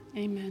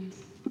Amen.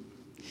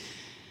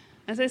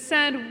 As I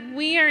said,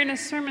 we are in a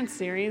sermon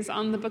series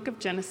on the book of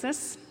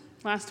Genesis.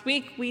 Last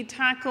week, we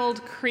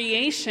tackled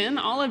creation,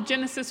 all of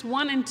Genesis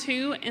 1 and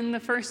 2 in the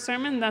first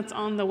sermon that's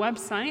on the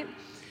website.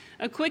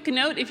 A quick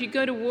note, if you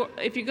go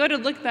to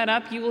look that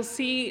up, you will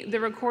see the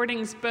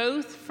recordings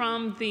both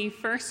from the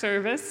first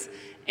service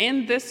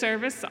and this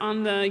service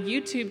on the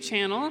YouTube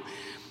channel.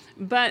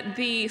 But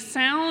the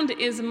sound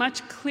is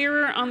much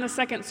clearer on the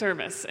second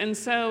service. And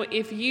so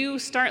if you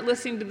start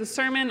listening to the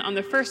sermon on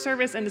the first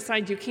service and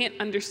decide you can't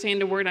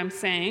understand a word I'm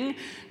saying,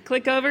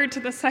 click over to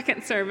the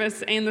second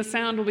service and the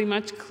sound will be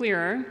much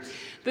clearer.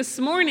 This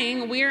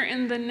morning, we're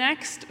in the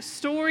next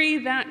story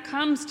that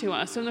comes to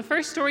us. So in the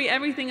first story,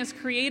 everything is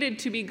created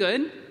to be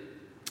good.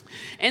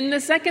 In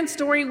the second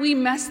story, we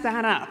mess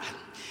that up.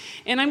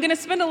 And I'm going to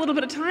spend a little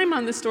bit of time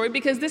on this story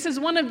because this is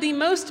one of the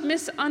most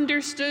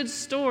misunderstood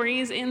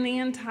stories in the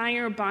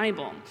entire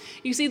Bible.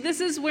 You see,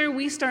 this is where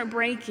we start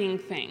breaking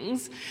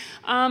things.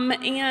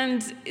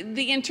 And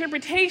the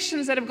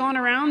interpretations that have gone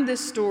around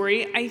this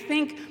story, I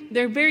think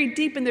they're very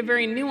deep and they're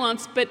very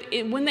nuanced, but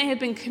when they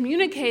have been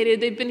communicated,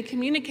 they've been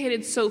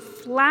communicated so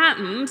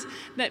flattened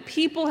that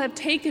people have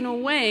taken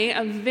away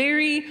a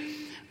very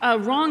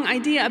wrong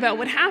idea about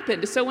what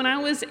happened. So when I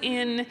was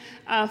in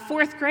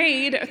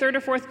third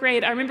or fourth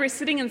grade, I remember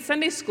sitting in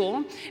Sunday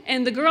school,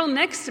 and the girl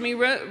next to me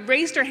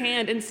raised her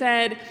hand and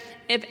said,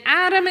 "If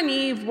Adam and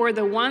Eve were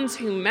the ones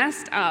who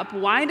messed up,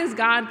 why does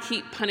God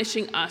keep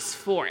punishing us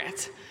for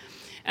it?"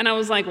 And I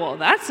was like, well,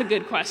 that's a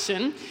good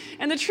question.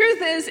 And the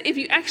truth is, if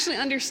you actually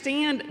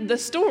understand the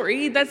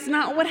story, that's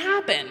not what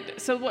happened.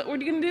 So what we're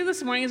going to do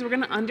this morning is we're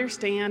going to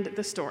understand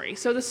the story.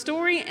 So the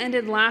story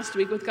ended last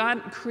week with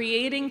God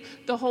creating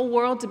the whole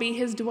world to be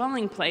his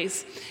dwelling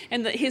place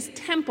and his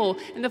temple.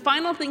 And the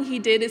final thing he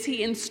did is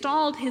he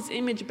installed his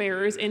image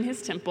bearers in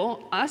his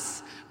temple.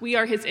 Us, we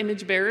are his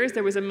image bearers.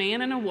 There was a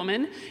man and a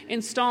woman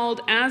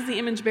installed as the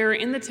image bearer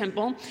in the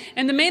temple.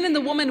 And the man and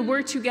the woman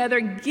were together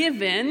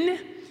given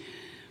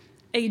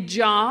a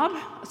job,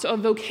 so a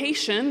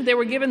vocation. They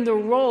were given the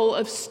role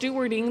of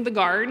stewarding the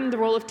garden, the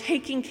role of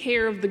taking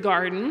care of the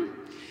garden.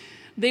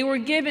 They were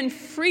given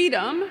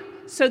freedom,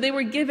 so they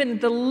were given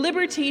the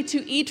liberty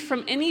to eat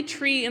from any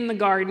tree in the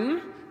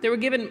garden. They were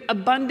given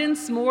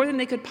abundance, more than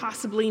they could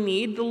possibly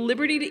need, the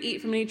liberty to eat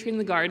from any tree in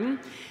the garden.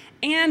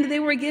 And they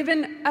were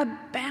given a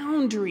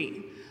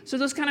boundary. So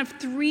those kind of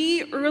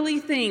three early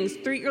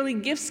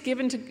gifts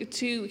given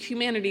to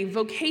humanity: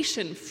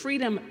 vocation,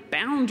 freedom,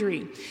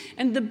 boundary.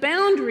 And the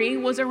boundary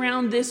was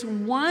around this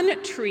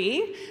one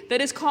tree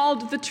that is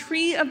called the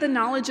tree of the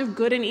knowledge of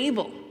good and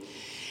evil.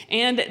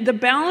 And the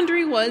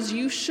boundary was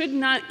you should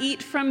not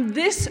eat from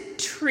this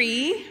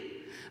tree,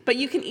 but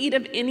you can eat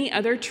of any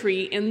other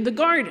tree in the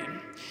garden.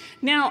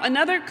 Now,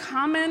 another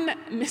common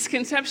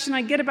misconception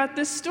I get about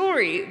this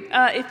story,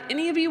 if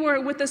any of you were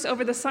with us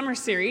over the summer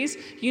series,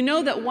 you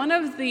know that one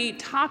of the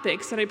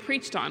topics that I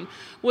preached on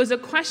was a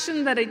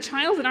question that a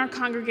child in our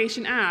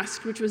congregation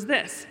asked, which was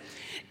this: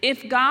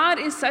 if God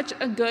is such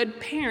a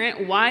good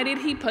parent, why did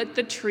he put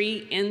the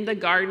tree in the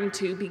garden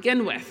to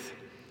begin with?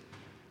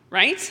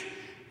 Right?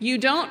 You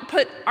don't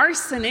put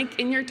arsenic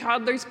in your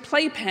toddler's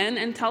playpen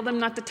and tell them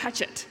not to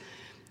touch it.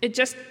 It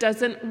just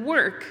doesn't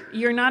work.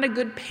 You're not a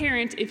good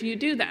parent if you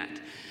do that.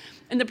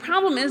 And the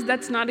problem is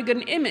that's not a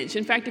good image.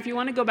 In fact, if you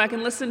want to go back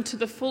and listen to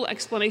the full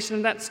explanation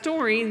of that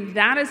story,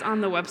 that is on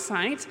the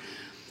website.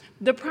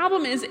 The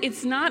problem is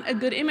it's not a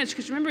good image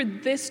because remember,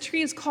 this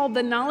tree is called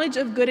the knowledge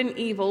of good and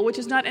evil, which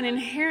is not an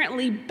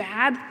inherently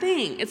bad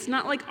thing. It's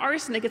not like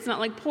arsenic. It's not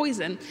like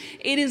poison.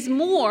 It is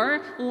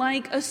more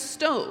like a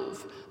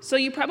stove. So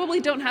you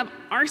probably don't have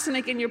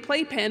arsenic in your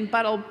playpen,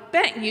 but I'll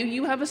bet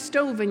you have a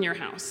stove in your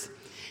house.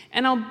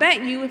 And I'll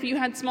bet you if you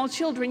had small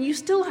children, you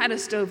still had a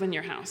stove in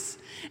your house.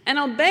 And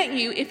I'll bet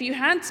you if you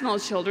had small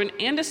children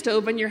and a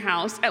stove in your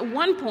house, at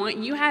one point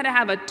you had to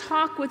have a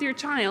talk with your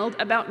child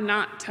about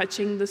not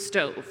touching the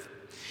stove.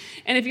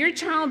 And if your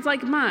child's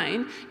like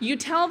mine, you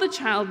tell the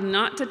child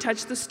not to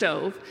touch the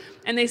stove,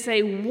 and they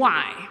say,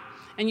 "Why?"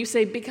 And you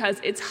say,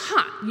 "Because it's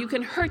hot. You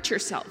can hurt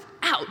yourself.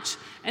 Ouch."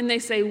 And they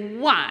say,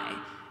 "Why?"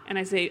 And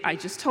I say, "I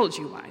just told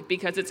you why,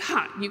 because it's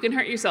hot. You can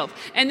hurt yourself."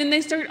 And then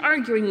they start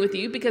arguing with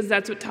you because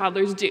that's what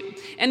toddlers do.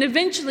 And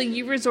eventually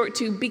you resort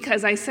to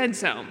 "because I said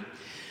so."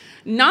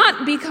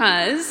 Not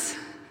because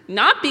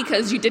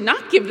you did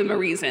not give them a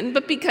reason,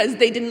 but because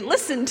they didn't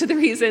listen to the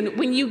reason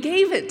when you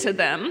gave it to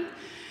them.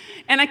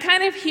 And I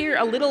kind of hear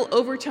a little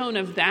overtone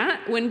of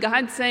that when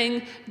God's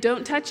saying,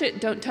 don't touch it,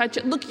 don't touch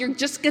it. Look, you're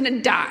just going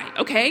to die,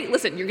 okay?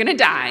 Listen, you're going to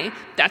die.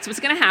 That's what's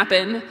going to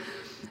happen.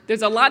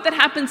 There's a lot that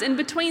happens in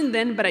between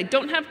then, but I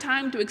don't have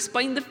time to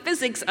explain the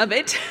physics of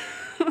it.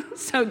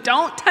 So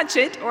don't touch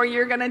it or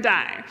you're going to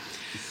die.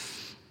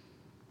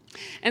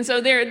 And so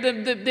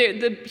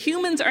the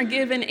humans are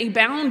given a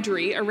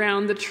boundary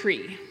around the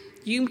tree.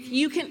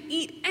 You can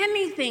eat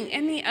anything,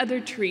 any other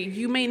tree.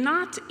 You may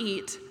not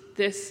eat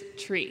this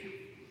tree.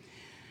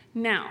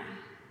 Now,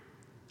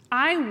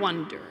 I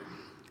wonder,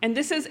 and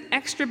this is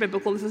extra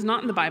biblical, this is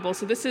not in the Bible,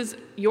 so this is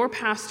your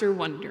pastor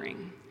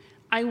wondering.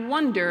 I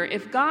wonder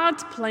if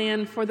God's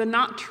plan for the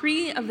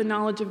tree of the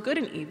knowledge of good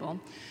and evil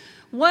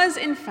was,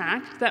 in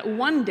fact, that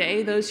one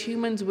day those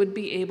humans would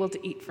be able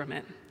to eat from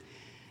it.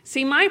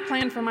 See, my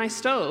plan for my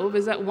stove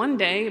is that one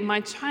day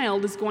my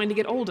child is going to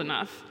get old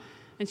enough,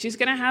 and she's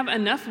going to have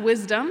enough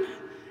wisdom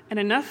and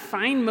enough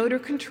fine motor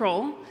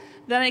control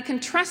that I can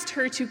trust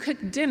her to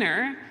cook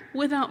dinner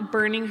without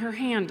burning her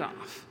hand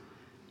off.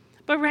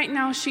 But right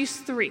now she's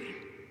 3,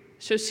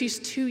 so she's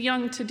too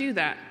young to do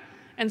that.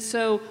 And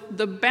so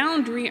the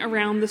boundary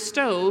around the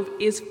stove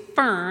is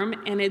firm,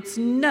 and it's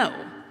no.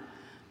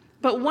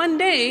 But one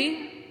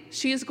day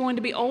she is going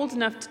to be old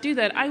enough to do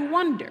that. I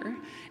wonder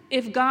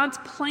if God's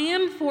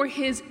plan for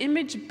his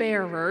image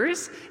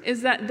bearers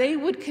is that they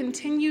would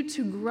continue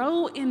to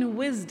grow in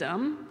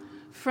wisdom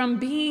from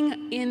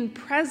being in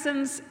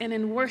presence and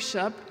in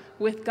worship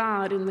with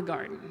God in the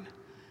garden.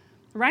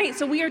 Right?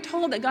 So we are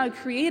told that God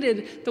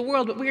created the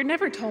world, but we are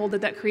never told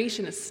that that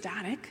creation is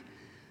static.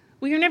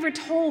 We are never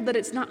told that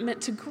it's not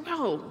meant to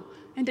grow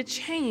and to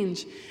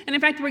change. And in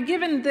fact, we're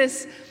given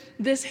this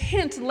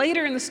hint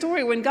later in the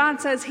story when God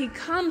says he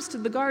comes to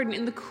the garden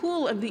in the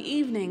cool of the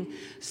evening,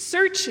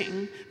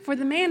 searching for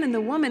the man and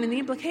the woman. And the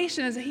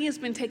implication is that he has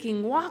been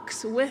taking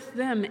walks with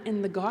them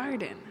in the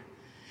garden.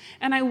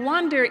 And I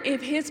wonder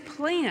if his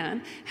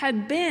plan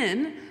had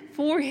been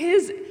for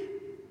his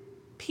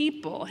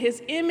people,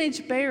 his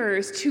image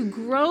bearers, to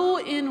grow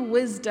in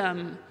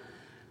wisdom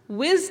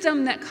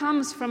that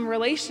comes from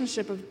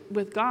relationship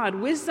with God,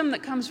 wisdom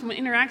that comes from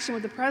interaction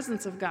with the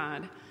presence of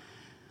God,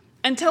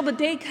 until the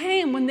day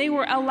came when they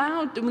were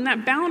allowed, when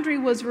that boundary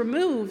was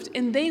removed,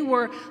 and they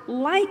were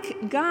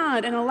like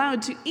God and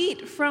allowed to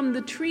eat from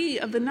the tree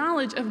of the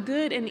knowledge of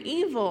good and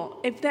evil.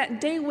 If that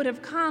day would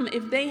have come,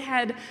 if they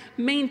had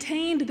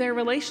maintained their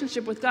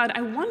relationship with God,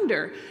 I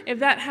wonder if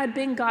that had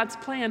been God's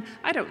plan.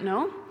 I don't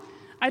know.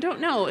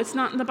 It's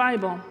not in the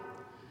Bible.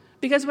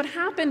 Because what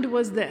happened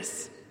was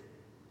this.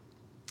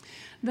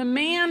 The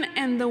man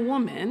and the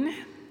woman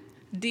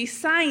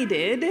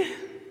decided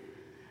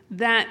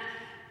that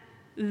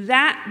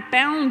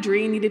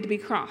boundary needed to be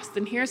crossed.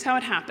 And here's how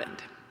it happened.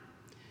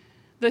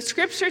 The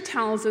scripture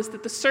tells us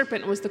that the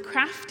serpent was the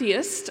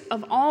craftiest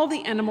of all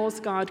the animals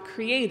God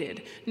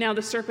created. Now,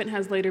 the serpent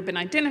has later been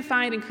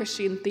identified in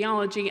Christian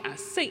theology as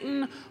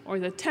Satan or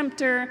the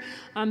tempter.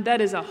 That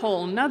is a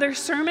whole nother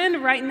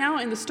sermon. Right now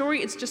in the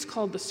story, it's just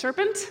called the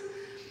serpent.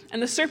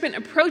 And the serpent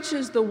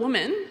approaches the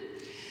woman,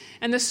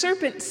 and the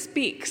serpent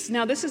speaks.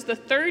 Now, this is the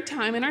 3rd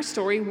time in our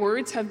story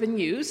words have been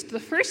used. The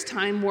first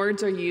time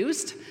words are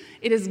used,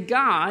 it is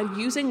God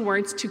using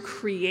words to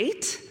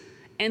create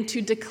and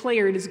to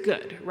declare it is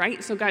good,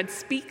 right? So God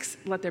speaks,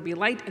 let there be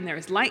light, and there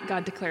is light.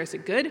 God declares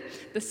it good.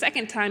 The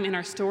second time in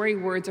our story,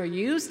 words are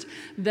used.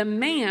 The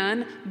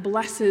man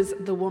blesses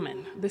the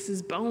woman. This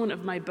is bone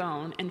of my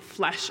bone and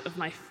flesh of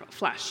my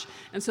flesh.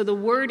 And so the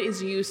word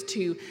is used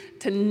to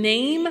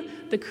name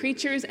the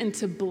creatures and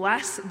to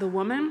bless the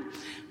woman.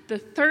 The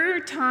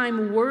 3rd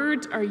time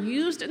words are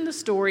used in the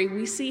story,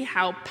 we see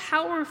how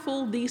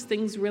powerful these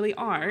things really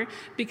are,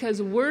 because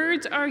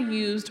words are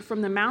used from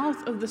the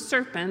mouth of the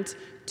serpent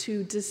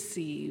to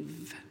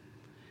deceive.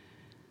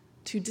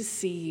 To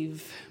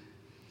deceive.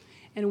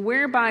 And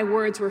whereby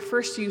words were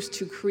first used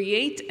to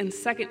create and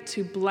second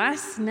to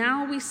bless,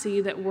 now we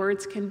see that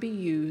words can be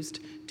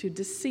used to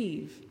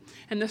deceive.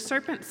 And the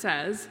serpent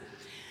says,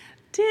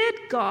 "Did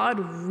God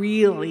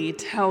really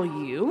tell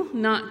you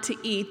not to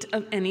eat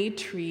of any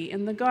tree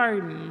in the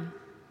garden?"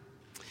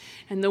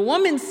 And the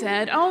woman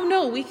said, "Oh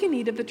no, we can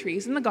eat of the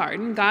trees in the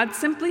garden. God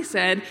simply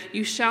said,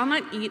 'You shall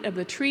not eat of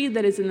the tree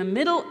that is in the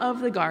middle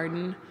of the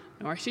garden,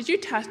 nor should you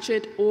touch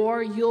it,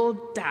 or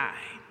you'll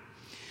die.'"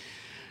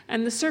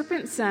 And the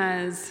serpent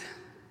says,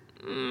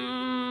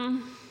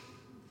 "You're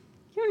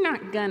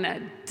not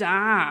gonna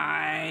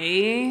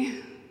die.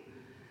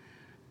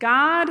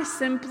 God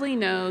simply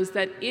knows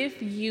that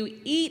if you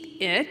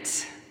eat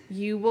it,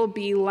 you will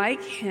be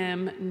like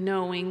him,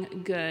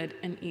 knowing good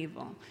and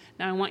evil."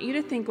 Now, I want you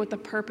to think what the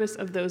purpose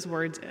of those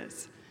words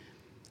is.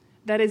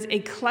 That is a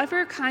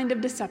clever kind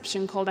of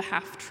deception called a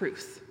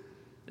half-truth.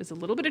 There's a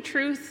little bit of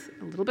truth,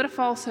 a little bit of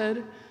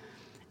falsehood,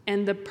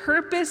 and the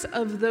purpose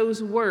of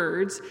those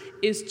words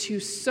is to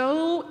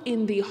sow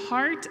in the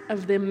heart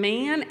of the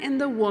man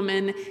and the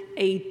woman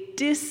a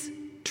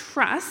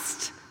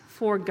distrust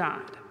for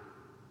God.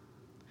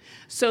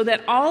 So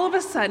that all of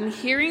a sudden,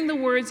 hearing the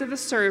words of the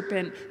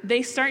serpent,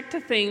 they start to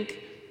think,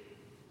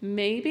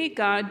 maybe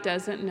God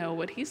doesn't know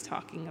what he's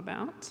talking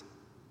about.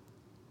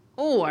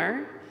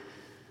 Or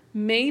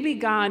maybe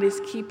God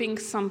is keeping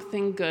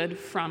something good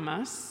from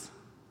us.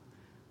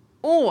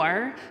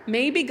 Or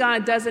maybe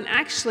God doesn't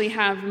actually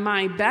have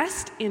my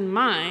best in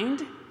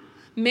mind.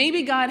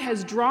 Maybe God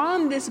has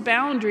drawn this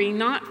boundary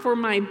not for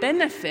my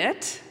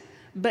benefit,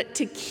 but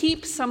to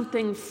keep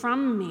something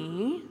from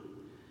me.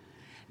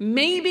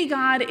 Maybe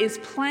God is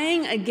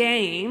playing a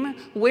game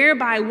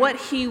whereby what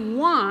he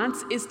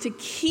wants is to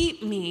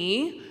keep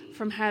me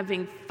from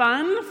having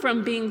fun,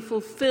 from being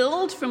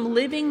fulfilled, from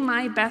living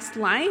my best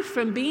life,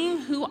 from being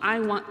who I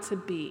want to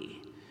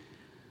be.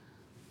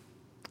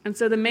 And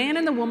so the man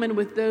and the woman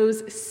with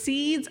those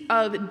seeds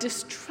of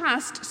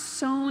distrust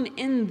sown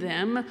in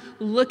them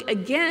look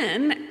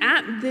again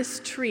at this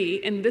tree,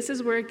 and this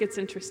is where it gets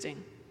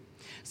interesting.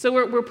 So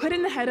we're put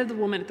in the head of the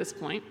woman at this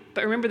point,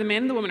 but remember the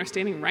man and the woman are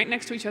standing right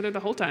next to each other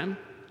the whole time.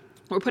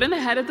 We're put in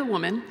the head of the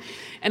woman,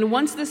 and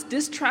once this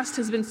distrust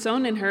has been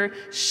sown in her,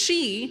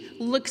 she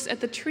looks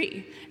at the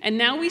tree. And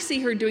now we see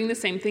her doing the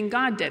same thing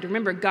God did.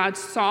 Remember, God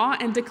saw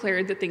and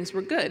declared that things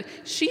were good.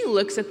 She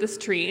looks at this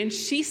tree, and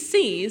she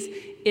sees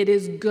it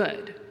is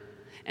good.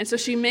 And so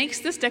she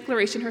makes this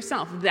declaration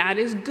herself. That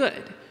is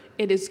good.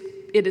 It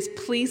is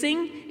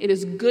pleasing. It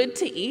is good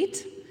to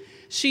eat.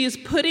 She is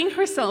putting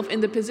herself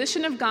in the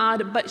position of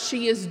God, but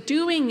she is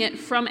doing it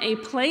from a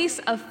place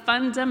of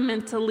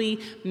fundamentally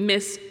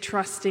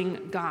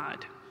mistrusting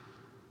God.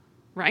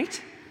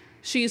 Right?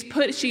 She's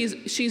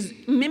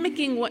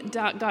mimicking what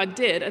God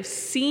did of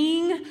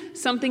seeing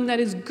something that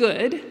is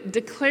good,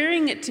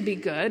 declaring it to be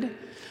good,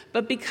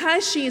 but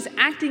because she is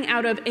acting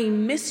out of a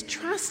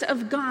mistrust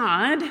of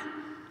God,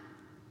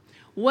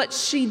 what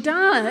she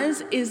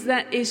does is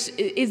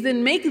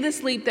then make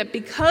this leap that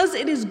because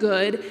it is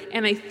good,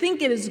 and I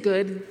think it is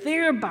good,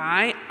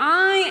 thereby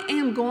I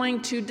am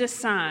going to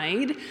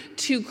decide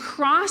to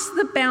cross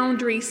the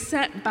boundary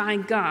set by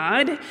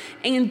God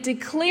and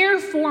declare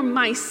for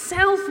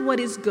myself what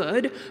is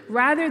good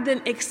rather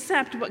than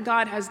accept what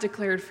God has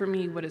declared for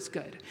me what is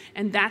good.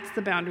 And that's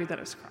the boundary that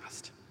is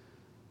crossed.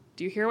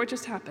 Do you hear what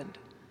just happened?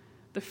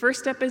 The first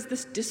step is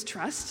this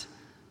distrust.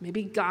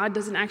 Maybe God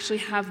doesn't actually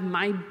have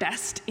my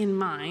best in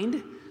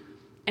mind.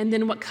 And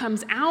then what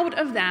comes out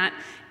of that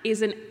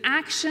is an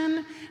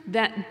action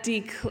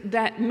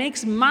that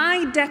makes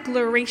my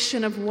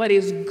declaration of what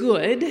is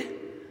good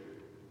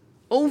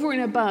over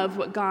and above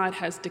what God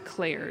has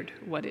declared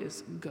what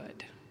is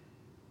good.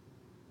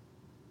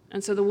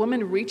 And so the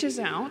woman reaches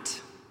out,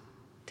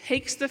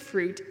 takes the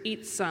fruit,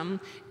 eats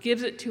some,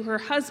 gives it to her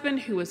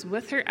husband who was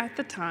with her at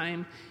the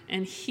time,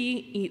 and he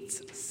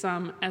eats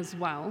some as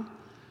well.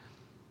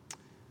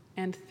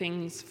 And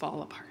things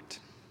fall apart.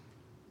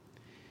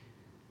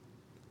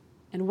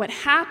 And what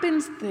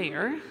happens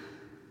there,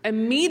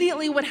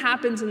 immediately what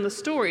happens in the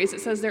story is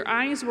it says their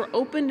eyes were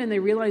opened and they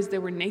realized they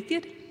were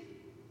naked.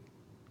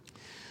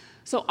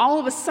 So all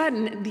of a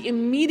sudden, the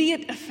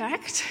immediate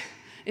effect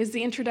is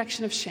the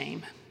introduction of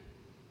shame.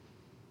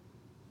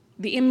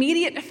 The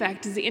immediate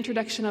effect is the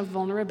introduction of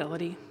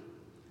vulnerability.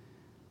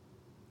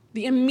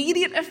 The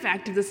immediate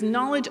effect of this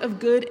knowledge of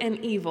good and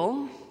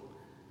evil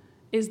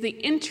is the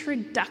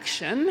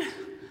introduction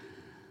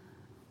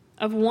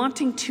of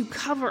wanting to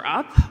cover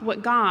up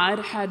what God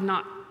had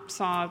not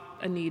saw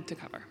a need to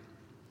cover.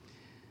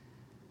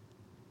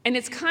 And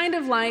it's kind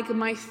of like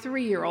my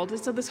 3-year-old.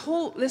 So this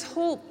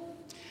whole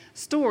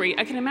story,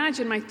 I can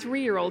imagine my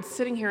 3-year-old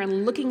sitting here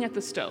and looking at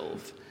the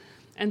stove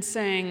and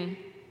saying,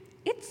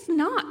 "It's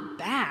not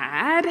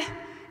bad.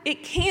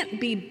 It can't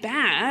be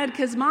bad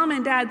because Mom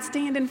and Dad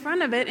stand in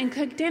front of it and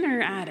cook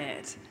dinner at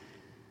it.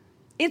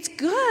 It's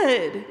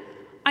good.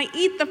 I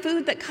eat the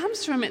food that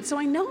comes from it, so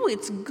I know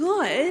it's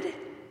good.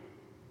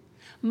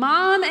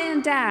 Mom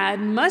and Dad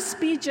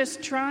must be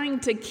just trying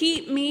to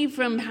keep me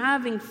from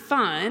having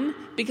fun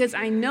because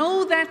I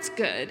know that's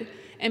good.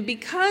 And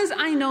because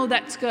I know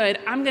that's good,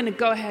 I'm going to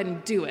go ahead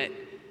and do it,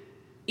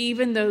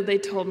 even though they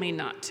told me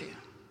not to."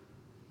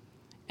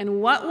 And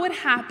what would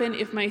happen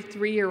if my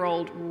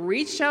 3-year-old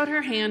reached out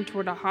her hand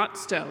toward a hot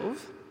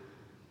stove?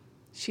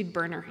 She'd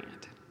burn her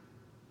hand.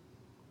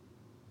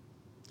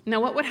 Now,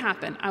 what would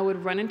happen? I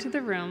would run into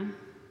the room,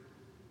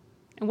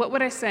 and what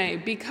would I say?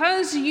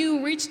 "Because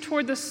you reached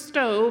toward the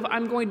stove,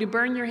 I'm going to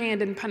burn your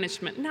hand in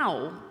punishment."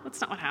 No,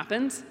 that's not what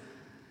happens.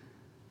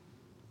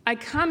 I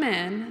come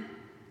in,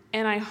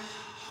 and I,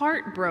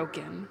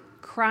 heartbroken,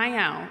 cry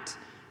out,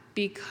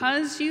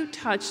 "Because you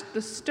touched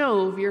the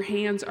stove, your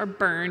hands are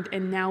burned,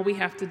 and now we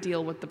have to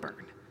deal with the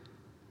burn.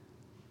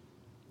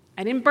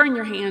 I didn't burn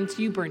your hands,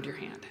 you burned your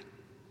hand.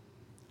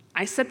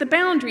 I set the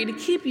boundary to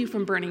keep you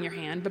from burning your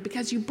hand, but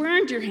because you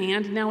burned your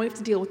hand, now we have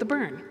to deal with the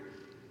burn."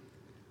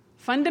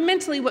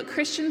 Fundamentally, what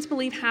Christians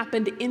believe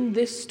happened in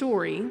this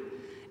story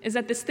is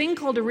that this thing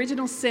called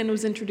original sin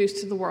was introduced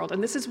to the world.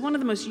 And this is one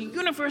of the most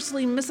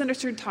universally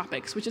misunderstood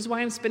topics, which is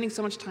why I'm spending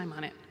so much time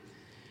on it.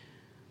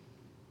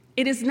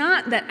 It is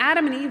not that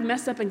Adam and Eve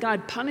messed up and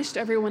God punished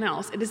everyone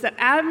else. It is that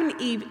Adam and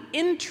Eve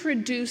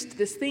introduced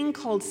this thing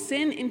called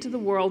sin into the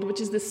world, which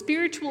is the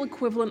spiritual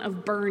equivalent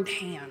of burned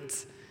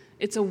hands.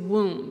 It's a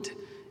wound.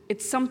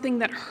 It's something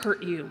that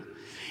hurt you.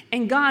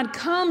 And God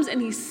comes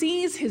and he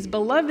sees his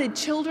beloved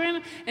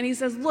children and he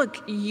says,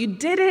 "Look, you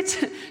did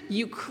it.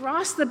 You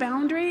crossed the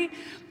boundary.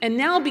 And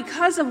now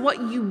because of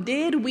what you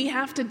did, we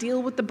have to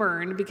deal with the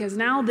burn because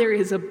now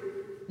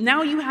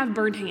you have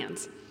burned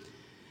hands."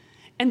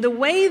 And the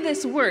way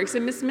this works,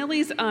 and Miss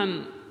Millie's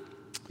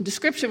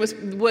description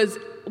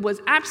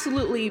was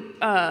absolutely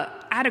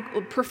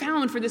adequate,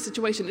 profound for this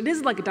situation. It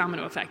is like a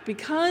domino effect.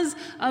 Because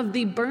of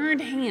the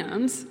burned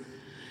hands,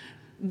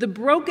 the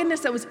brokenness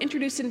that was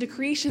introduced into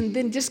creation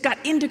then just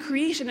got into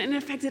creation and it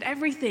affected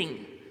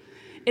everything.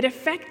 It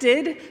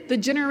affected the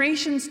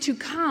generations to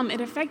come.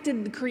 It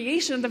affected the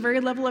creation at the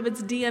very level of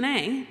its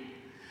DNA.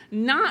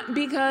 Not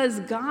because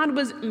God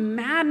was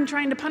mad and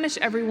trying to punish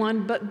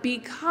everyone, but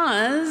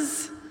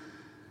because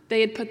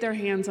they had put their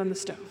hands on the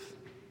stove.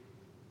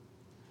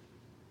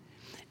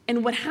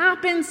 And what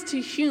happens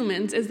to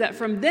humans is that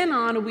from then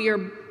on, we are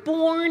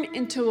born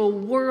into a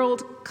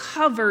world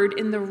covered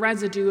in the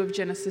residue of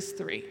Genesis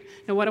 3.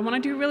 Now, what I want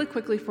to do really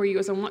quickly for you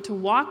is I want to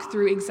walk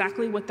through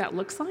exactly what that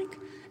looks like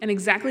and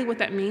exactly what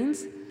that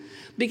means.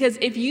 Because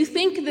if you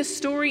think this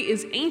story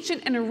is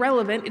ancient and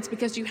irrelevant, it's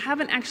because you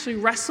haven't actually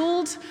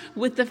wrestled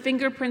with the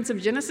fingerprints of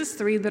Genesis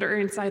 3 that are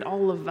inside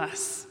all of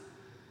us.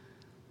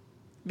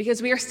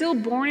 Because we are still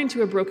born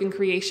into a broken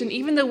creation,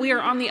 even though we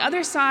are on the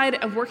other side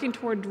of working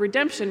toward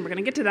redemption, we're going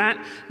to get to that,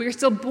 we are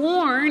still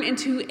born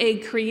into a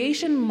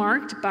creation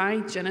marked by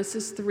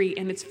Genesis 3,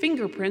 and its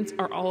fingerprints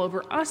are all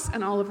over us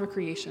and all over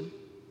creation.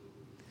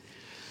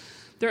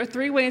 There are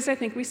three ways I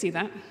think we see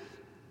that.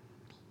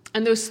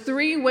 And those the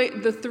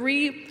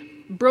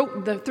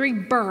three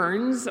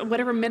burns,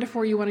 whatever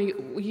metaphor you want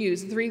to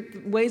use,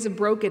 3 ways of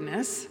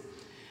brokenness,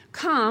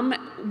 come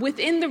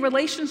within the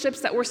relationships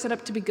that were set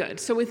up to be good.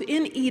 So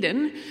within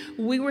Eden,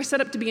 we were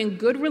set up to be in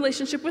good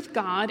relationship with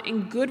God,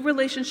 in good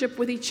relationship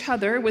with each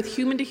other, with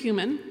human to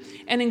human,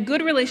 and in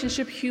good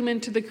relationship human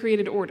to the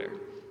created order.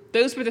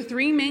 Those were the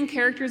 3 main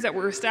characters that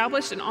were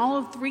established, and all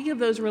of 3 of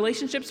those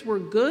relationships were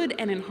good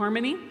and in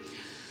harmony.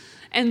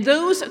 And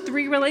those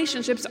 3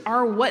 relationships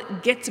are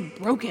what gets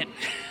broken.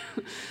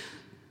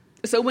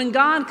 So when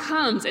God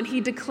comes and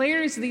he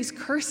declares these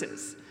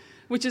curses,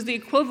 which is the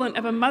equivalent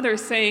of a mother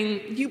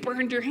saying, you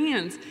burned your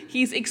hands.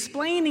 He's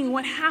explaining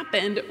what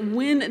happened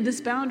when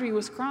this boundary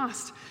was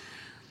crossed.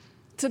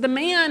 To the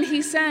man,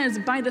 he says,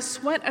 by the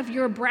sweat of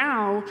your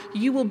brow,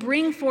 you will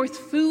bring forth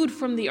food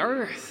from the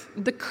earth.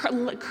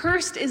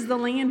 Cursed is the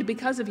land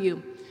because of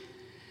you.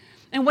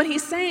 And what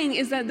he's saying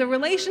is that the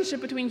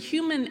relationship between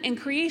human and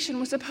creation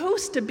was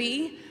supposed to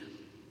be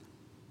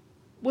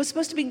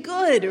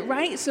good,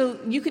 right? So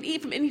you could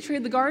eat from any tree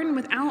of the garden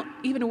without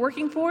even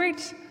working for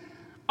it.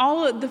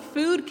 All of the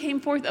food came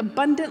forth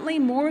abundantly,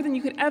 more than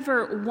you could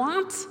ever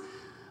want,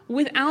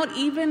 without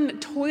even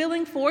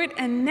toiling for it.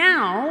 And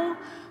now,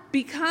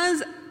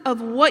 because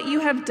of what you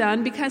have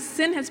done, because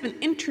sin has been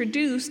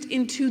introduced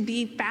into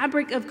the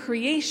fabric of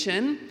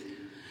creation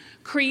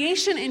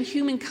and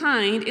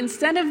humankind,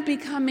 instead of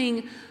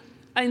being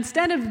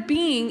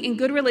in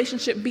good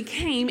relationship,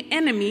 became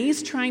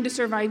enemies trying to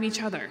survive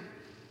each other.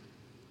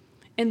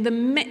 And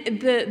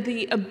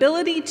the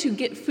ability to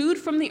get food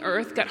from the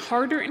earth got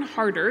harder and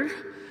harder.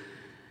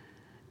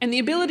 And the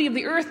ability of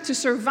the earth to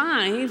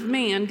survive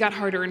man got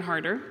harder and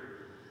harder.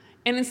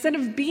 And instead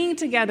of being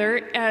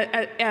together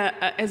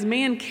as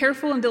man,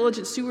 careful and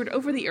diligent steward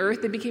over the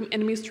earth, they became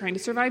enemies trying to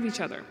survive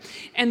each other.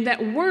 And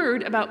that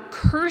word about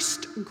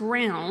cursed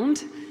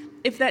ground,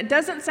 if that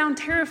doesn't sound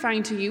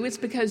terrifying to you, it's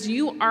because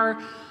you are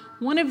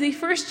one of the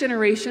first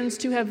generations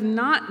to have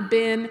not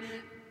been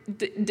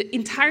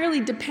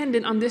entirely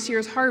dependent on this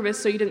year's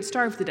harvest so you didn't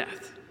starve to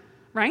death,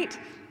 right?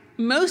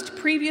 Most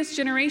previous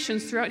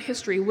generations throughout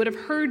history would have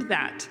heard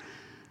that.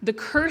 The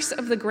curse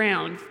of the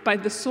ground, by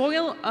the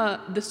soil,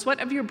 the sweat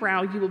of your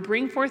brow, you will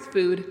bring forth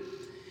food,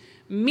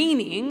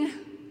 meaning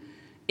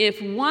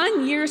if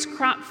 1 year's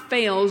crop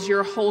fails,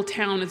 your whole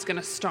town is going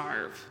to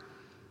starve.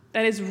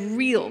 That is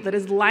real. That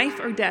is life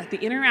or death. The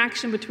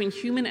interaction between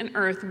human and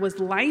earth was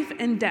life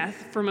and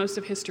death for most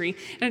of history,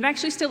 and it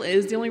actually still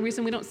is. The only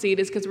reason we don't see it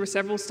is because we're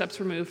several steps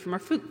removed from our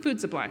food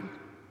supply.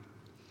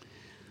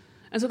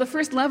 And so the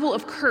first level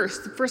of curse,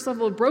 the first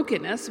level of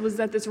brokenness, was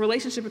that this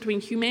relationship between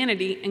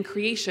humanity and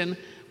creation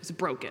was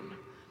broken.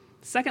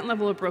 The second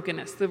level of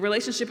brokenness, the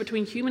relationship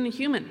between human and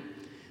human.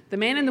 The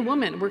man and the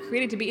woman were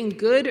created to be in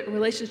good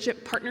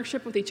relationship,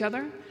 partnership with each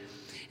other.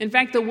 In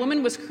fact, the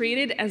woman was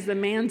created as the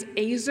man's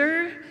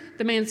azer,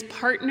 the man's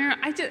partner.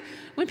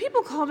 When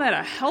people call that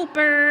a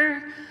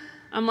helper,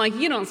 I'm like,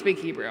 you don't speak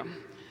Hebrew.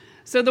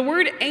 So the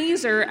word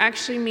azer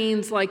actually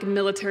means like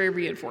military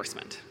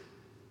reinforcement.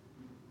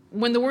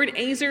 When the word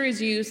azer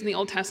is used in the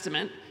Old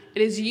Testament,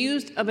 it is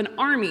used of an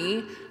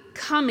army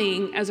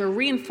coming as a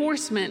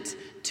reinforcement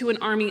to an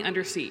army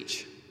under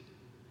siege.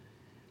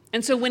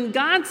 And so when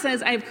God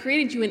says, I have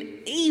created you an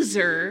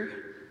azer,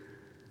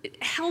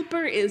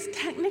 helper is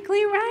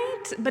technically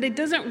right, but it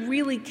doesn't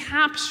really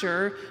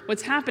capture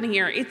what's happening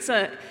here. It's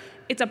a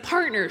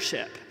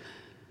partnership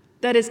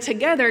that is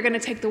together going to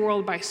take the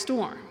world by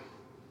storm.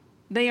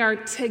 They are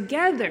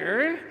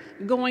together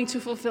going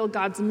to fulfill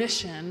God's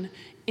mission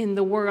in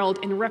the world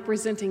and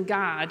representing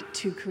God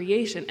to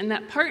creation. And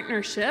that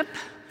partnership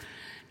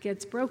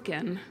gets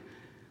broken.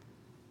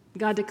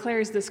 God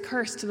declares this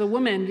curse to the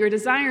woman, your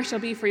desire shall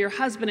be for your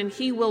husband, and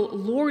he will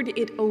lord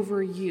it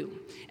over you.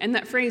 And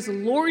that phrase,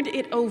 lord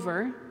it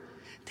over,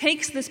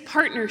 takes this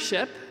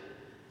partnership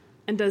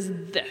and does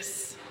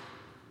this,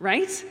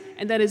 right?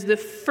 And that is the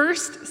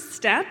first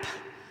step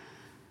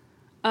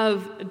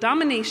of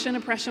domination,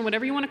 oppression,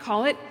 whatever you want to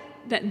call it,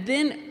 that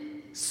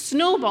then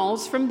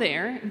snowballs from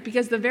there,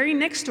 because the very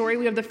next story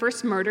we have the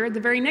first murder, the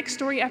very next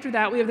story after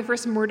that we have the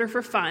first murder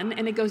for fun,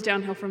 and it goes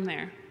downhill from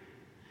there.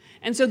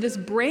 And so this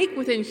break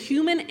within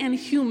human and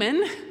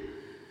human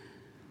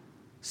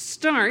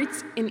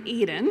starts in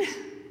Eden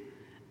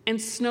and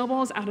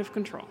snowballs out of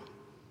control.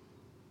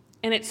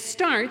 And it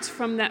starts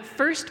from that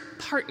first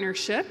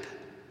partnership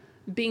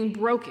being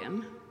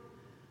broken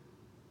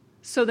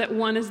so that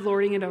one is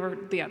lording it over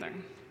the other.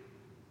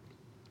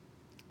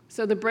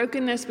 So the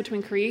brokenness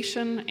between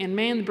creation and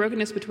man, the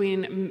brokenness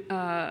between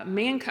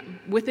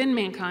within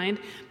mankind,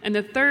 and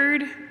the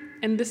third,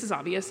 and this is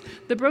obvious,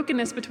 the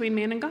brokenness between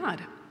man and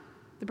God.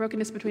 The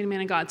brokenness between man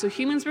and God. So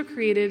humans were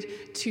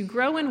created to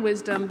grow in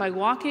wisdom by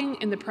walking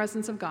in the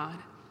presence of God,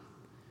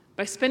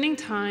 by spending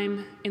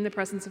time in the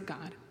presence of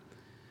God,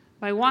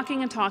 by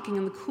walking and talking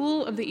in the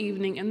cool of the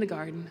evening in the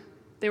garden.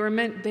 They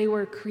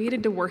were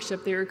created to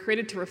worship, they were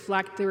created to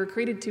reflect, they were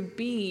created to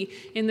be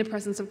in the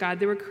presence of God.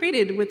 They were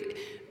created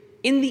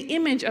in the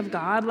image of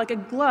God, like a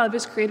glove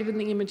is created in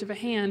the image of a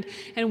hand.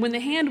 And when the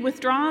hand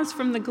withdraws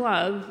from the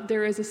glove,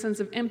 there is a sense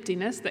of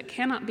emptiness that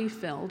cannot be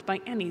filled by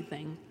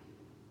anything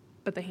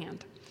but the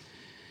hand.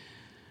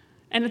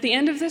 And at the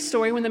end of this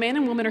story, when the man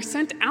and woman are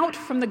sent out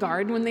from the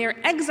garden, when they are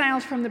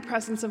exiled from the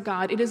presence of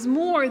God, it is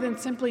more than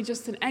simply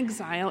just an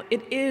exile.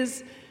 It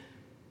is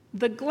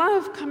the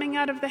glove coming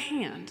out of the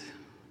hand,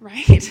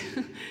 right?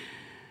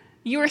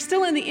 You are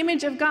still in the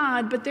image of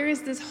God, but there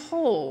is this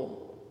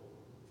hole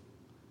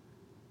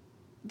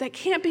that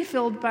can't be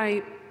filled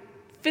by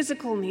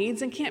physical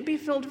needs and can't be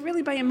filled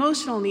really by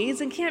emotional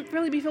needs and can't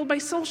really be filled by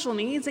social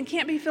needs and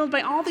can't be filled by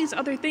all these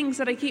other things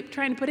that I keep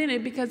trying to put in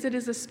it, because it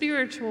is a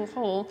spiritual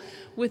hole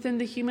within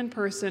the human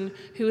person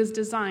who is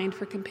designed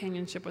for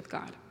companionship with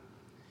God.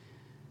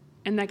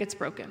 And that gets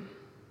broken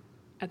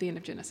at the end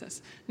of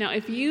Genesis. Now,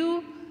 if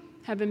you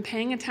have been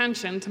paying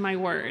attention to my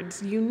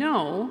words, you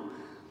know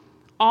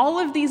all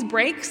of these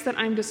breaks that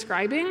I'm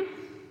describing,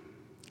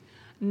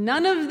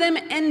 none of them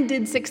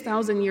ended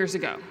 6,000 years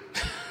ago.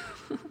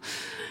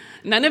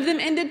 None of them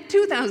ended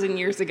 2,000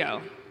 years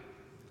ago.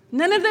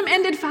 None of them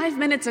ended 5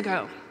 minutes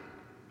ago.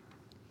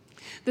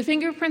 The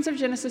fingerprints of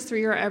Genesis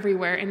 3 are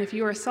everywhere, and if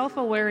you are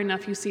self-aware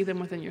enough, you see them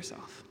within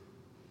yourself.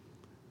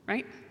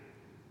 Right?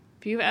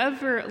 If you've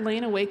ever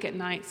lain awake at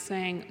night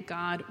saying,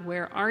 God,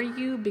 where are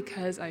you?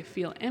 Because I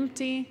feel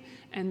empty,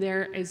 and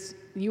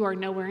you are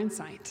nowhere in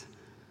sight.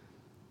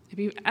 If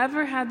you've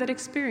ever had that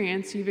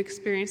experience,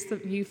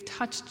 you've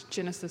touched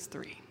Genesis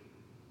 3.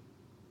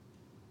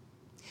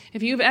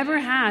 If you've ever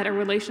had a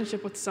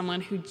relationship with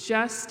someone it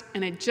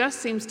just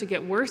seems to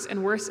get worse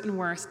and worse and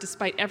worse,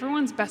 despite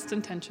everyone's best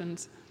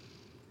intentions,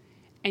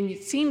 and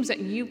it seems that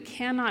you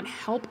cannot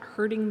help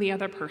hurting the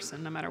other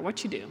person no matter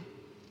what you do,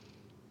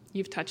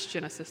 you've touched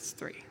Genesis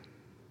 3.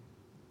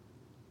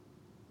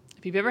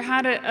 If you've ever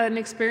had an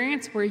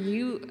experience where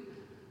you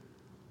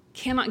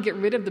cannot get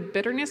rid of the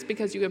bitterness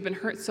because you have been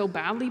hurt so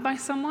badly by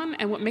someone,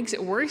 and what makes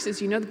it worse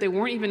is you know that they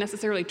weren't even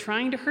necessarily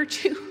trying to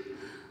hurt you,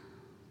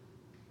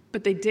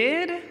 but they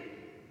did,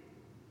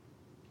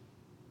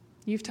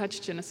 you've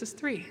touched Genesis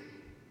 3.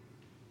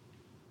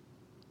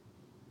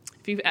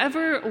 If you've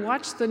ever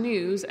watched the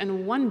news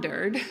and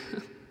wondered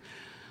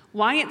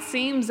why it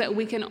seems that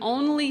we can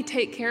only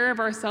take care of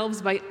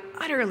ourselves by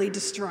utterly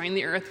destroying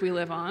the earth we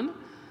live on,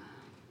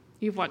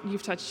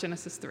 you've touched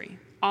Genesis 3.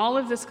 All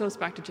of this goes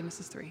back to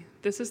Genesis 3.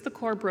 This is the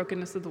core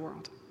brokenness of the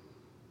world.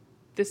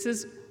 This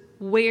is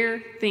where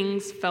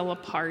things fell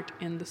apart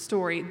in the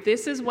story.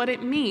 This is what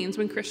it means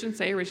when Christians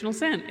say original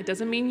sin. It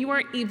doesn't mean you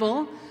are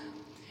evil.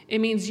 It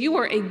means you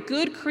are a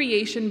good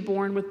creation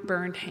born with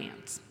burned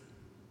hands.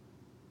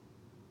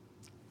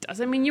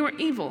 Doesn't mean you are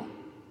evil.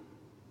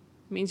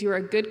 It means you are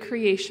a good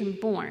creation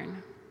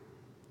born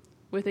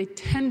with a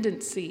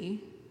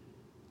tendency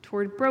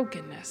toward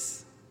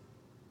brokenness,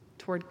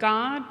 toward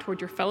God,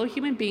 toward your fellow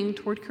human being,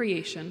 toward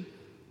creation,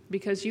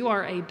 because you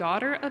are a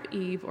daughter of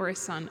Eve or a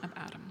son of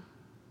Adam.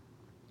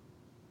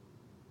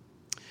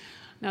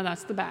 Now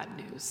that's the bad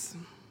news.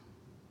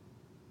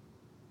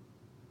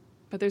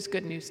 But there's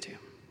good news too.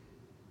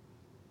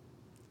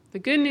 The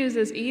good news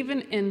is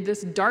even in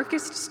this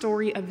darkest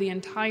story of the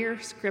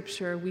entire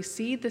scripture, we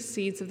see the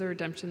seeds of the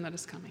redemption that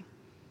is coming.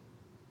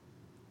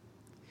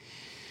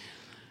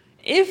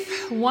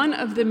 If one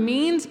of the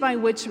means by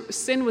which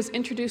sin was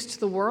introduced to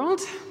the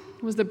world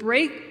was the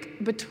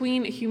break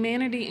between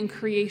humanity and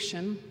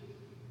creation,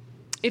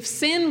 if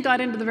sin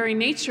got into the very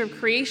nature of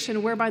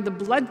creation, whereby the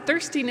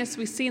bloodthirstiness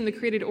we see in the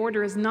created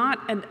order is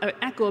not an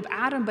echo of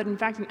Adam, but in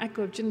fact an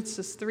echo of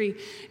Genesis 3,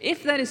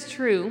 if that is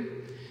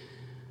true,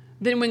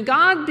 then when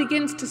God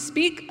begins to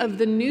speak of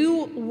the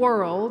new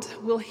world,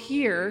 we'll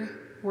hear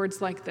words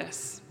like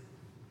this.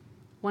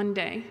 One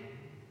day,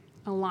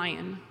 a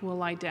lion will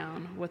lie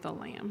down with a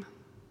lamb.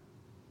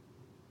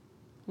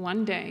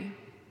 One day,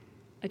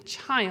 a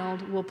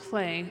child will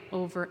play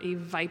over a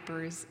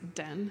viper's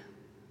den.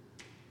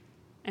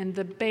 And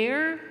the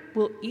bear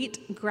will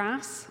eat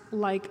grass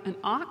like an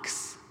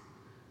ox,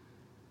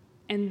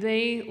 and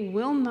they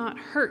will not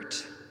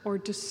hurt or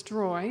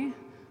destroy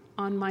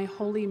on my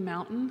holy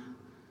mountain,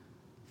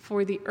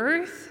 For the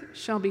earth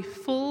shall be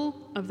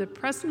full of the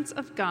presence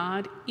of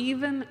God,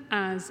 even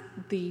as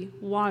the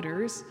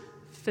waters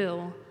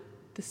fill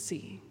the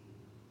sea.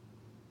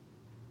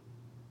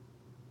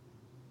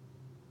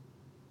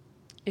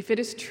 If it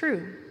is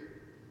true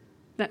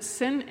that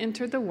sin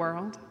entered the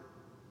world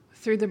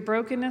through the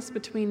brokenness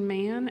between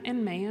man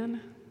and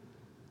man,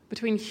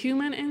 between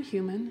human and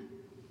human,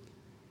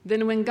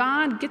 then when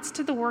God gets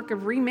to the work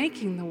of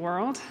remaking the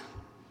world,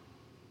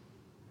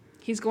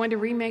 he's going to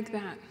remake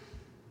that.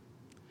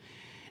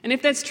 And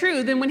if that's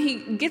true, then when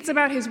he gets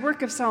about his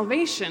work of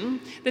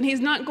salvation, then he's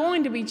not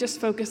going to be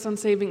just focused on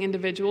saving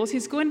individuals.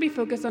 He's going to be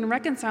focused on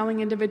reconciling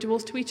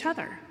individuals to each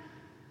other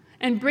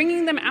and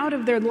bringing them out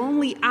of their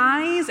lonely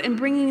eyes and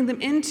bringing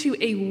them into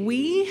a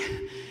we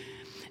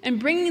and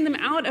bringing them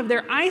out of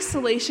their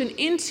isolation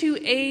into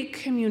a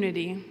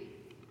community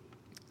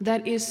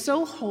that is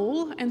so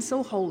whole and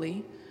so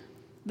holy,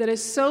 that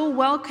is so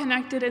well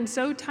connected and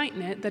so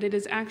tight-knit that it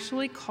is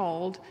actually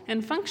called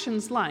and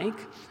functions like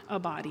a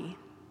body.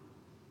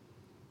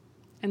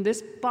 And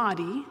this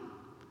body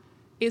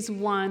is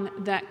one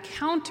that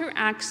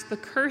counteracts the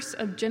curse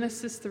of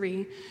Genesis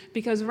 3,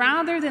 because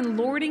rather than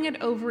lording it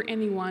over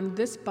anyone,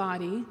 this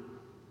body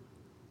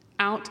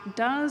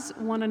outdoes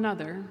one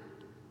another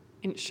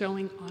in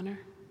showing honor.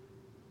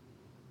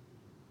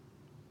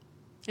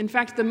 In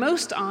fact, the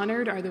most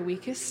honored are the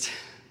weakest,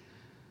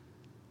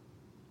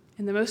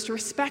 and the most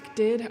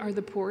respected are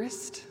the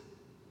poorest.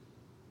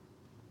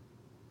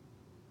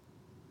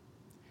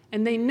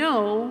 And they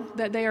know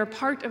that they are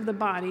part of the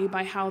body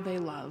by how they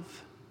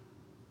love.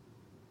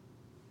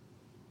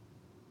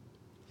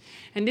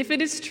 And if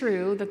it is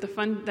true that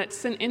that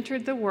sin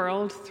entered the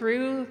world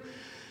through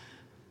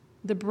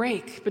the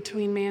break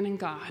between man and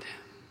God,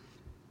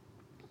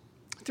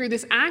 through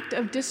this act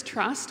of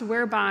distrust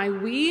whereby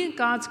we,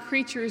 God's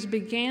creatures,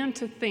 began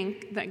to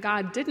think that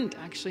God didn't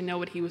actually know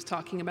what he was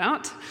talking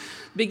about,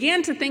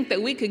 began to think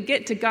that we could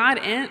get to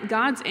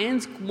God's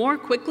ends more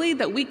quickly,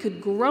 that we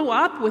could grow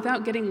up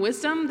without getting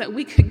wisdom, that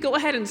we could go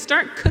ahead and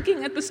start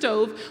cooking at the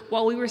stove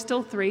while we were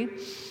still 3,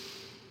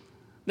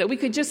 that we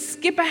could just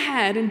skip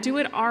ahead and do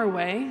it our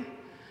way.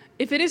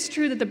 If it is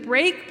true that the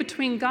break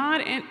between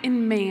God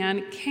and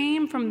man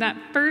came from that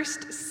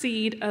first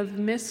seed of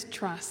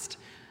mistrust,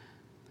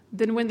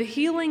 then when the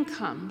healing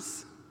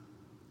comes,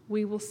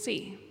 we will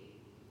see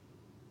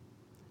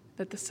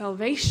that the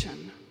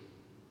salvation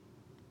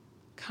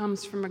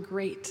comes from a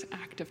great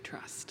act of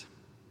trust.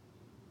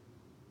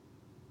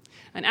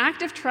 An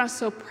act of trust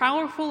so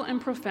powerful and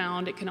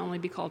profound it can only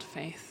be called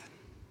faith.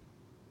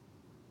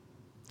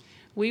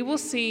 We will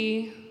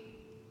see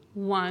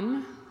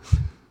one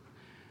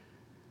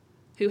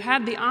who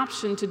had the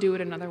option to do it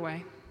another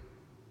way.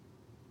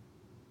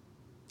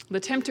 The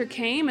tempter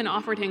came and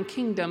offered him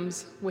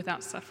kingdoms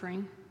without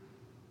suffering.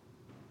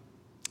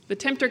 The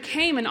tempter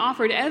came and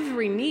offered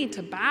every knee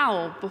to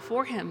bow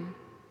before him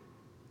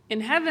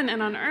in heaven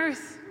and on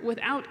earth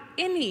without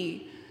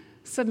any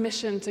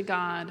submission to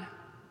God.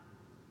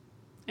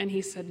 And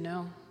he said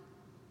no.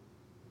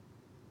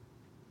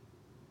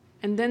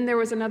 And then there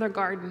was another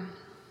garden,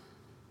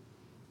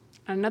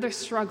 another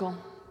struggle,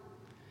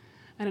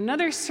 and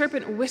another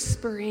serpent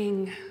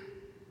whispering,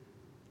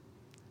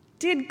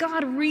 "Did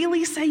God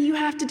really say you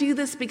have to do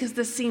this because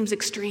this seems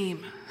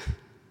extreme?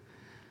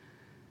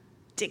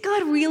 Did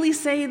God really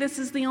say this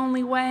is the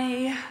only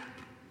way?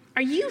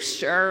 Are you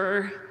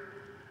sure?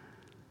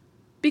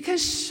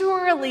 Because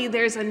surely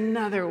there's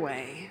another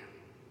way."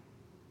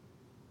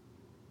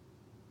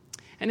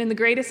 And in the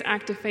greatest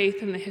act of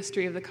faith in the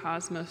history of the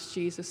cosmos,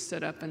 Jesus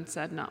stood up and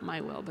said, "Not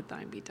my will, but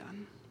thine be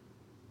done."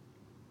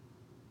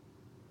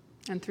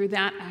 And through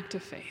that act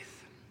of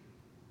faith,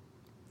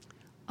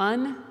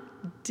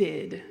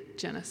 undid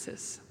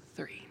Genesis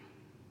 3.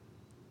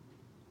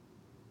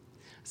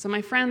 So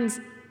my friends,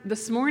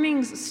 this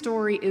morning's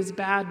story is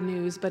bad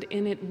news, but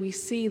in it we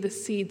see the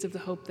seeds of the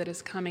hope that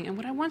is coming. And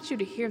what I want you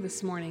to hear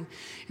this morning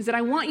is that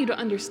I want you to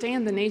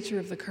understand the nature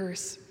of the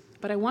curse,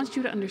 but I want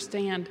you to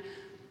understand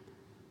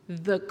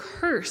the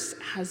curse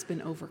has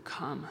been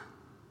overcome.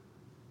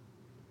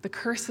 The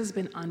curse has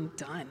been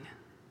undone.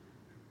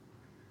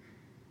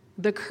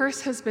 The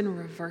curse has been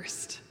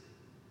reversed.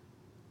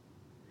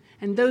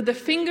 And though the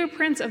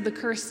fingerprints of the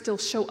curse still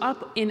show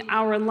up in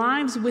our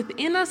lives,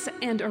 within us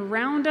and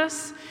around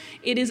us,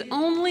 it is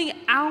only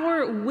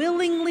our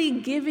willingly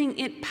giving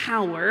it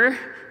power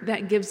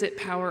that gives it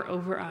power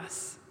over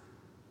us.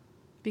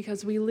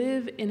 Because we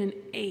live in an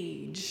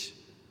age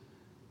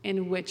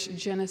in which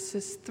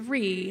Genesis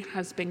 3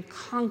 has been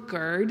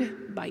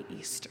conquered by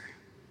Easter.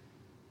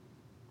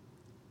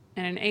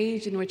 And an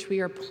age in which we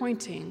are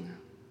pointing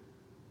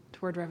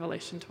toward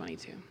Revelation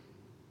 22.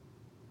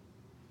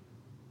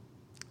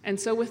 And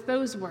so with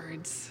those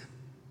words,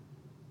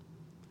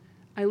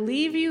 I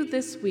leave you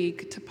this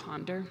week to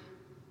ponder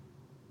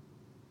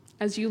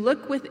as you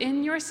look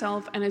within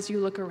yourself and as you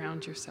look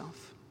around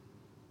yourself.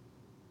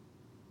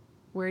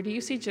 Where do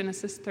you see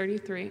Genesis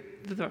 3,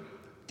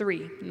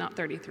 not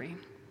 33?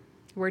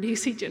 Where do you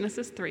see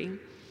Genesis 3?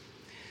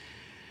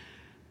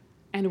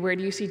 And where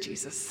do you see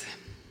Jesus?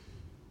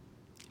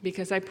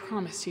 because I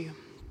promise you,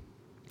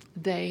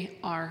 they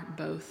are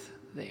both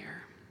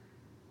there.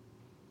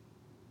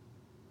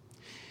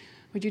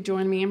 Would you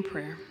join me in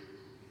prayer?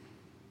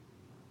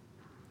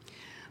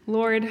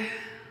 Lord,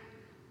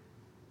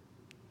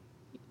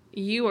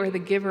 you are the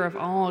giver of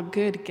all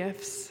good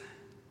gifts.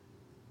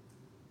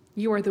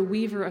 You are the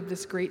weaver of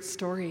this great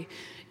story.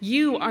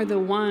 You are the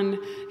one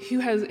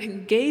who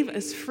gave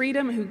us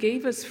freedom, who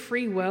gave us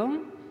free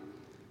will.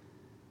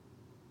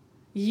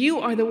 You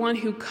are the one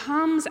who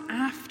comes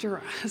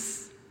after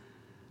us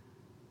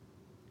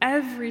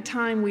every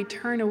time we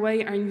turn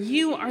away, and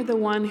you are the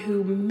one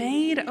who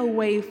made a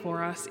way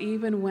for us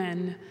even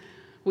when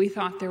we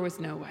thought there was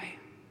no way.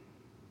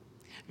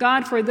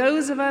 God, for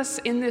those of us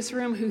in this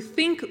room who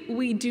think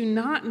we do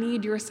not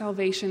need your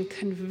salvation,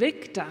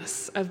 convict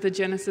us of the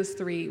Genesis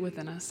 3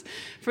 within us.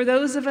 For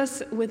those of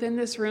us within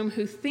this room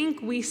who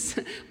think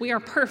we are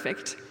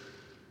perfect,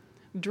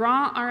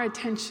 draw our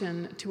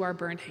attention to our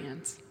burned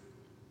hands.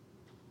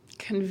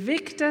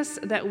 Convict us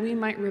that we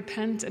might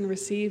repent and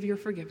receive your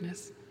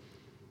forgiveness.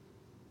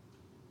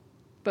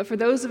 But for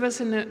those of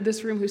us in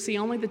this room who see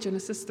only the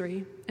Genesis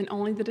 3 and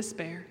only the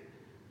despair,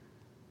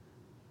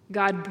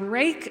 God,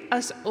 break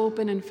us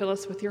open and fill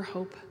us with your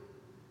hope.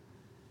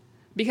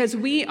 Because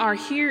we are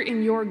here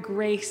in your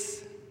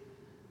grace,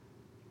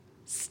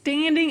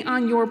 standing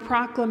on your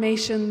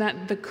proclamation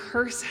that the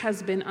curse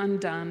has been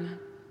undone,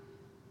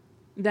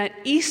 that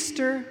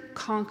Easter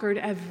conquered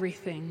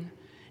everything,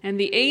 and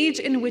the age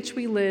in which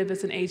we live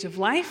is an age of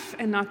life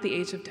and not the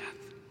age of death.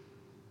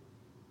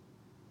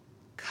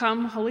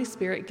 Come, Holy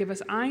Spirit, give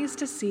us eyes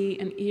to see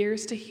and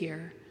ears to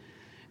hear.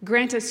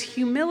 Grant us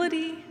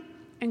humility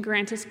and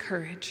grant us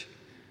courage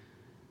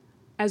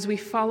as we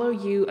follow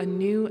you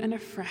anew and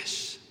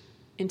afresh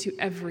into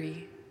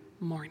every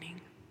morning.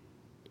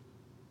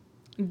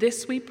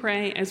 This we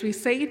pray as we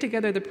say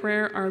together the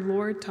prayer our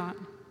Lord taught.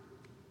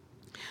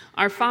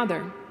 Our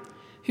Father,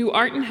 who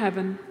art in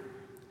heaven,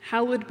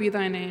 hallowed be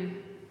thy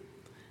name.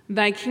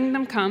 Thy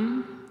kingdom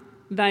come,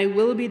 thy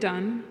will be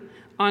done,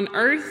 on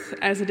earth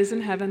as it is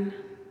in heaven.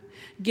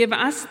 Give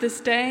us this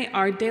day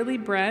our daily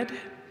bread,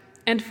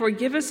 and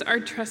forgive us our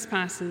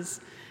trespasses,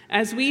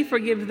 as we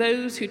forgive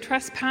those who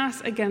trespass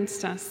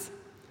against us.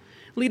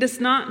 Lead us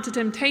not into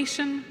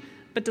temptation,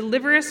 but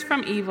deliver us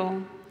from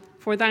evil.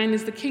 For thine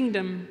is the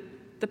kingdom,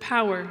 the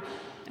power,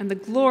 and the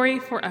glory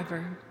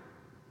forever.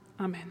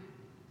 Amen.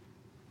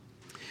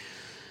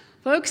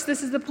 Folks,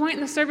 this is the point in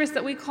the service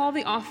that we call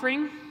the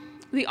offering.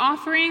 The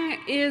offering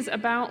is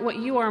about what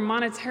you are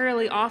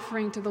monetarily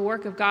offering to the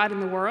work of God in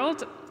the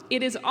world.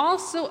 It is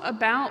also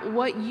about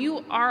what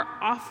you are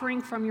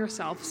offering from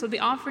yourself. So the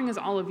offering is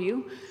all of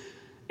you.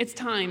 It's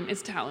time,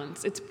 it's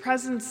talents, it's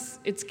presence,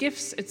 it's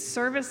gifts, it's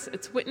service,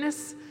 it's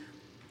witness.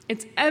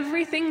 It's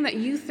everything that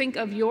you think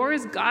of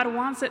yours. God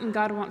wants it and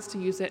God wants to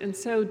use it. And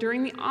so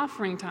during the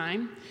offering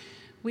time,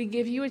 we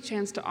give you a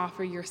chance to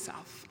offer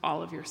yourself,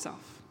 all of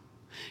yourself.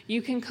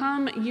 You can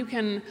come, you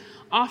can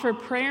offer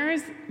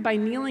prayers by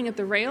kneeling at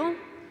the rail.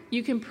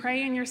 You can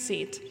pray in your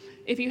seat.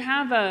 If you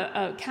have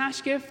a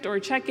cash gift or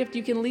a check gift,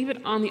 you can leave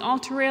it on the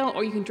altar rail,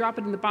 or you can drop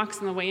it in the box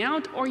on the way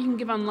out, or you can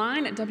give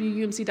online at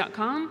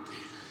wumc.com.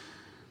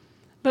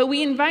 But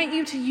we invite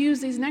you to use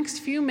these next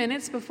few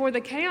minutes before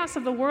the chaos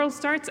of the world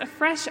starts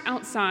afresh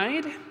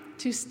outside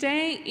to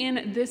stay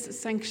in this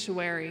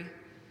sanctuary,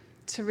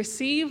 to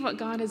receive what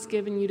God has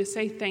given you, to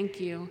say thank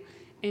you,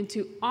 and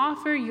to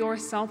offer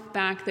yourself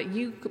back that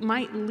you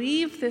might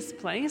leave this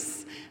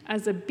place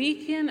as a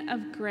beacon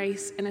of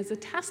grace and as a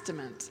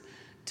testament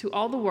to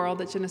all the world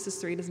that Genesis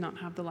 3 does not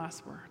have the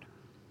last word.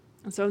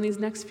 And so in these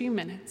next few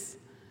minutes,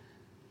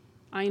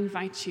 I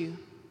invite you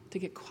to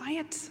get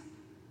quiet,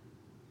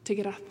 to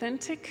get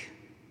authentic,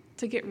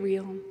 to get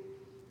real,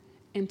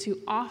 and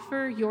to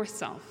offer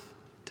yourself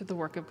to the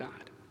work of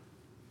God.